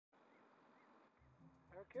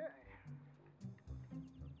Okay.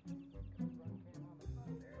 RunCam on the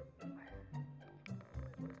front there.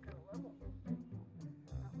 Looks kind of level.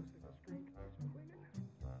 That looks like the screen could use some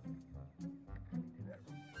cleaning. Let me do that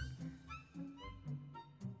real quick.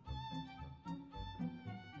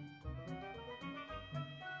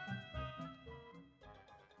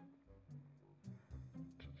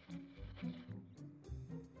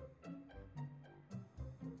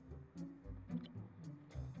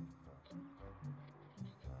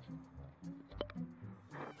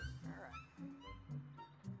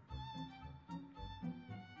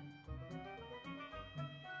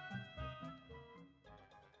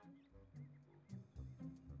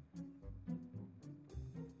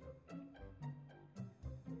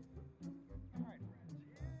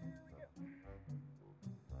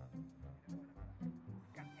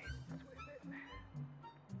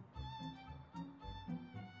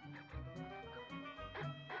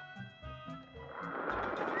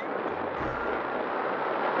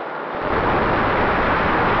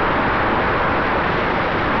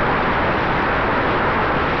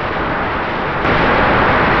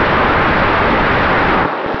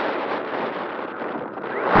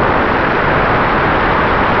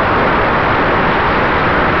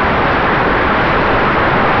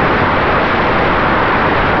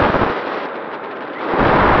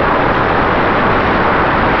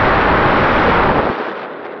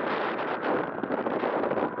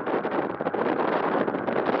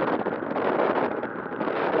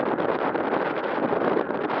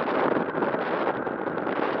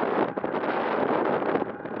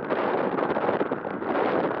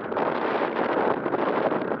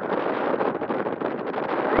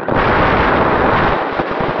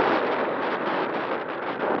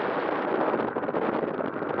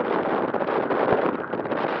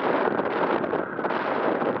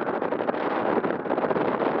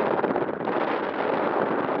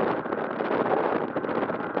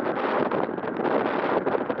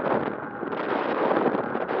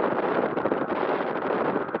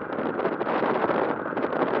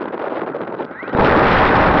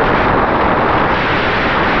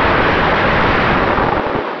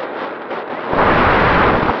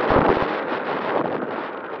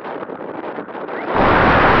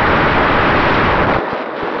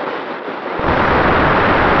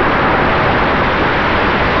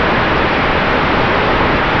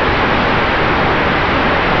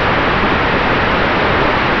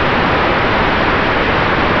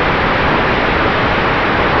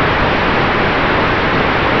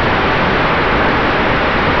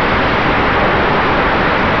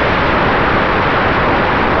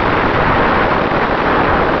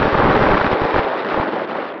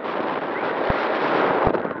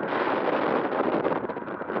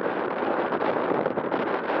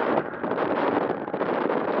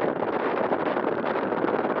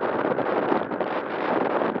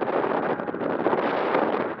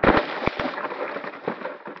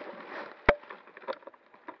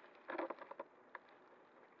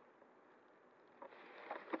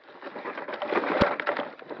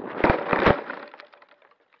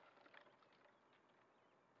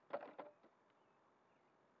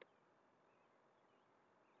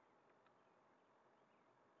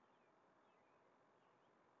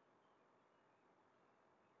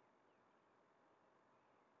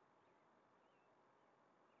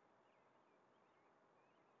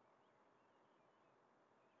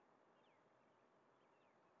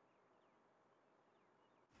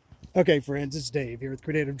 Okay, friends, it's Dave here with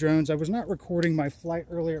Creative Drones. I was not recording my flight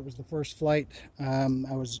earlier. It was the first flight. I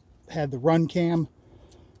had the RunCam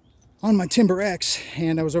on my Timber X,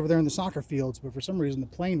 and I was over there in the soccer fields, but for some reason the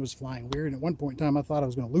plane was flying weird, and at one point in time I thought I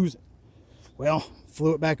was going to lose it. Well,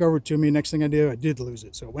 flew it back over to me. Next thing I did lose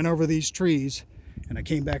it. So I went over these trees, and I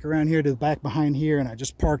came back around here to the back behind here, and I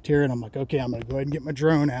just parked here, and I'm like, okay, I'm going to go ahead and get my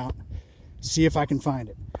drone out, see if I can find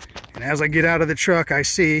it. And as I get out of the truck, I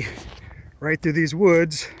see right through these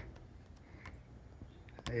woods,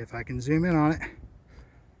 if I can zoom in on it,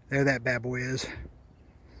 there that bad boy is,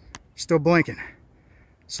 still blinking.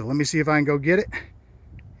 So let me see if I can go get it,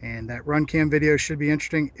 and that RunCam video should be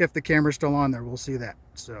interesting. If the camera's still on there, we'll see that.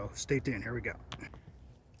 So stay tuned. Here we go.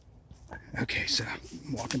 Okay, so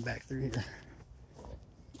I'm walking back through here.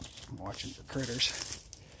 I'm watching for critters,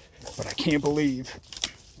 but I can't believe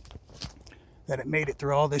that it made it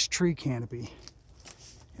through all this tree canopy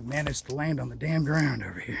and managed to land on the damn ground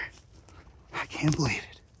over here. I can't believe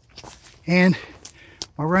it. And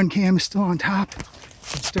my RunCam is still on top.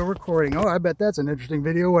 It's still recording. Oh, I bet that's an interesting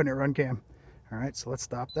video, wasn't it, RunCam? All right, so let's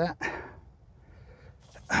stop that.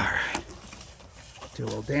 All right, do a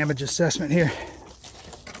little damage assessment here.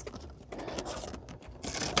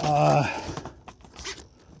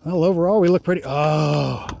 Well, overall, we look pretty...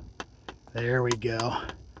 Oh, there we go.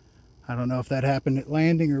 I don't know if that happened at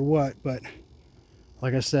landing or what, but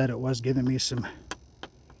like I said, it was giving me some...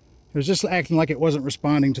 It was just acting like it wasn't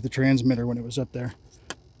responding to the transmitter when it was up there.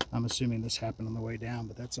 I'm assuming this happened on the way down,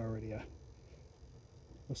 but that's already a...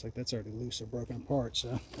 Looks like that's already loose or broken apart.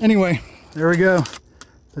 So anyway, there we go.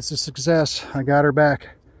 That's a success. I got her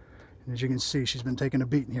back. And as you can see, she's been taking a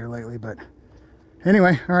beating here lately, but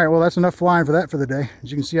anyway, all right, well, that's enough flying for that for the day.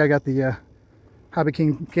 As you can see, I got the Hobby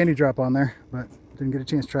King candy drop on there, but didn't get a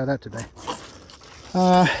chance to try that today.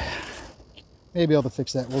 Maybe able to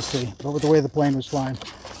fix that, we'll see. But with the way the plane was flying,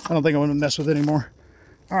 I don't think I want to mess with it anymore.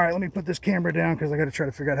 All right, let me put this camera down because I got to try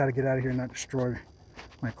to figure out how to get out of here and not destroy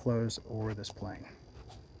my clothes or this plane.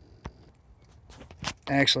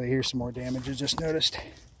 Actually, here's some more damage I just noticed.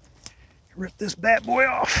 Rip this bad boy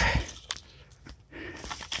off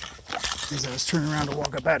as I was turning around to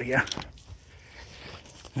walk up out of here.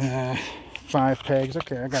 5 pegs.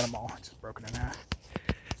 Okay, I got them all. It's just broken in half.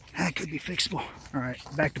 That could be fixable. All right,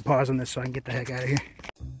 back to pausing this so I can get the heck out of here.